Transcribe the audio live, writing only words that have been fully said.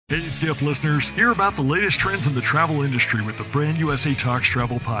Hey, CF listeners, hear about the latest trends in the travel industry with the Brand USA Talks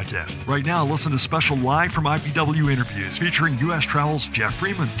Travel podcast. Right now, listen to special live from IPW interviews featuring U.S. Travel's Jeff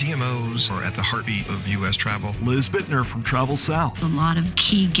Freeman. DMOs are at the heartbeat of U.S. travel. Liz Bittner from Travel South. A lot of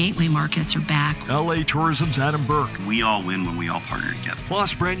key gateway markets are back. LA Tourism's Adam Burke. We all win when we all partner together.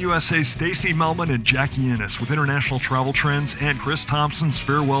 Plus, Brand USA's Stacey Melman and Jackie Ennis with international travel trends and Chris Thompson's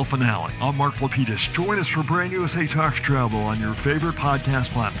farewell finale. I'm Mark Lapidus. Join us for Brand USA Talks Travel on your favorite podcast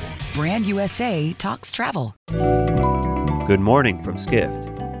platform. Brand USA Talks Travel. Good morning from Skift.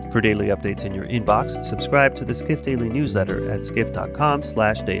 For daily updates in your inbox, subscribe to the Skift Daily newsletter at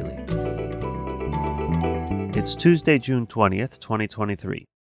skift.com/daily. It's Tuesday, June 20th, 2023.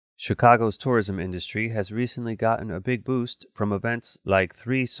 Chicago's tourism industry has recently gotten a big boost from events like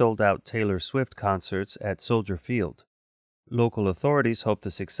 3 sold-out Taylor Swift concerts at Soldier Field. Local authorities hope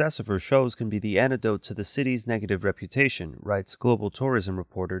the success of her shows can be the antidote to the city's negative reputation, writes global tourism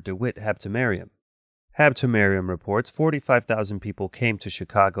reporter DeWitt Habtemariam. Habtemariam reports 45,000 people came to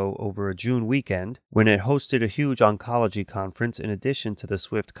Chicago over a June weekend when it hosted a huge oncology conference in addition to the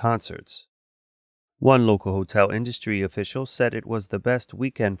Swift concerts. One local hotel industry official said it was the best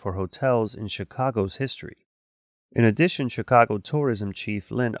weekend for hotels in Chicago's history. In addition, Chicago tourism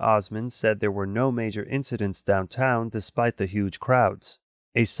chief Lynn Osmond said there were no major incidents downtown despite the huge crowds,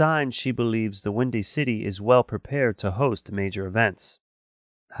 a sign she believes the Windy City is well prepared to host major events.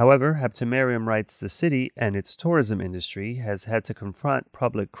 However, Habtemariam writes the city and its tourism industry has had to confront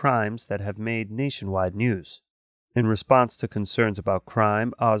public crimes that have made nationwide news. In response to concerns about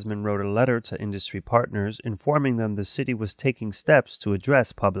crime, Osmond wrote a letter to industry partners informing them the city was taking steps to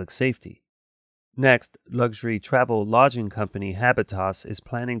address public safety. Next, luxury travel lodging company Habitas is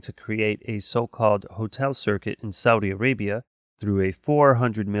planning to create a so-called hotel circuit in Saudi Arabia through a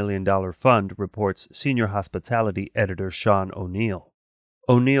 $400 million fund, reports senior hospitality editor Sean O'Neill.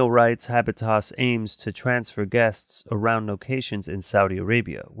 O'Neill writes Habitas aims to transfer guests around locations in Saudi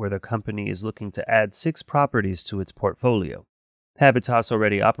Arabia, where the company is looking to add 6 properties to its portfolio. Habitas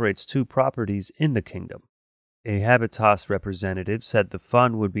already operates 2 properties in the kingdom. A Habitas representative said the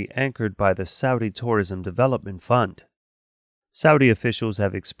fund would be anchored by the Saudi Tourism Development Fund. Saudi officials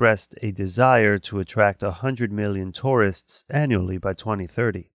have expressed a desire to attract 100 million tourists annually by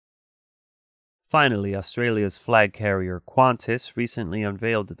 2030. Finally, Australia's flag carrier Qantas recently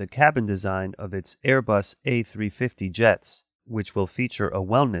unveiled the cabin design of its Airbus A350 jets, which will feature a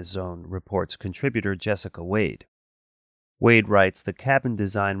wellness zone, reports contributor Jessica Wade. Wade writes the cabin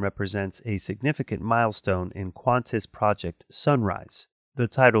design represents a significant milestone in Qantas Project Sunrise, the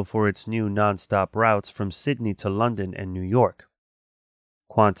title for its new non-stop routes from Sydney to London and New York.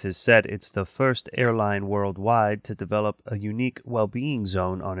 Qantas said it's the first airline worldwide to develop a unique well-being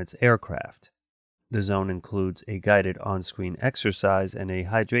zone on its aircraft. The zone includes a guided on-screen exercise and a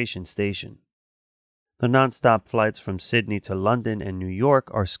hydration station. The non-stop flights from Sydney to London and New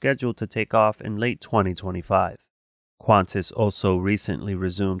York are scheduled to take off in late 2025. Qantas also recently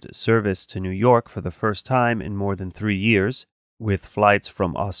resumed service to New York for the first time in more than 3 years, with flights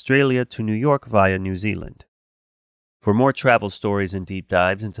from Australia to New York via New Zealand. For more travel stories and deep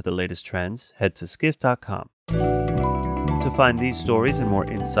dives into the latest trends, head to skift.com. To find these stories and more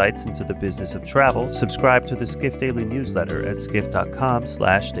insights into the business of travel, subscribe to the Skift Daily newsletter at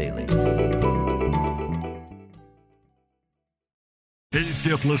skift.com/daily. Hey,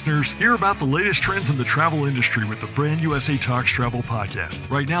 CF listeners, hear about the latest trends in the travel industry with the Brand USA Talks Travel podcast.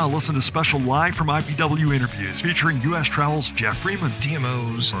 Right now, listen to special live from IPW interviews featuring U.S. Travel's Jeff Freeman.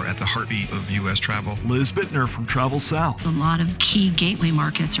 DMOs are at the heartbeat of U.S. travel. Liz Bittner from Travel South. A lot of key gateway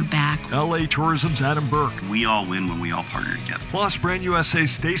markets are back. LA Tourism's Adam Burke. We all win when we all partner together. Plus, Brand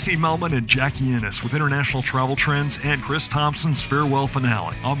USA's Stacey Melman and Jackie Ennis with international travel trends and Chris Thompson's farewell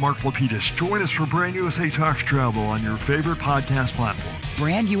finale. I'm Mark Lapidus. Join us for Brand USA Talks Travel on your favorite podcast platform.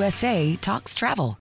 Brand USA Talks Travel.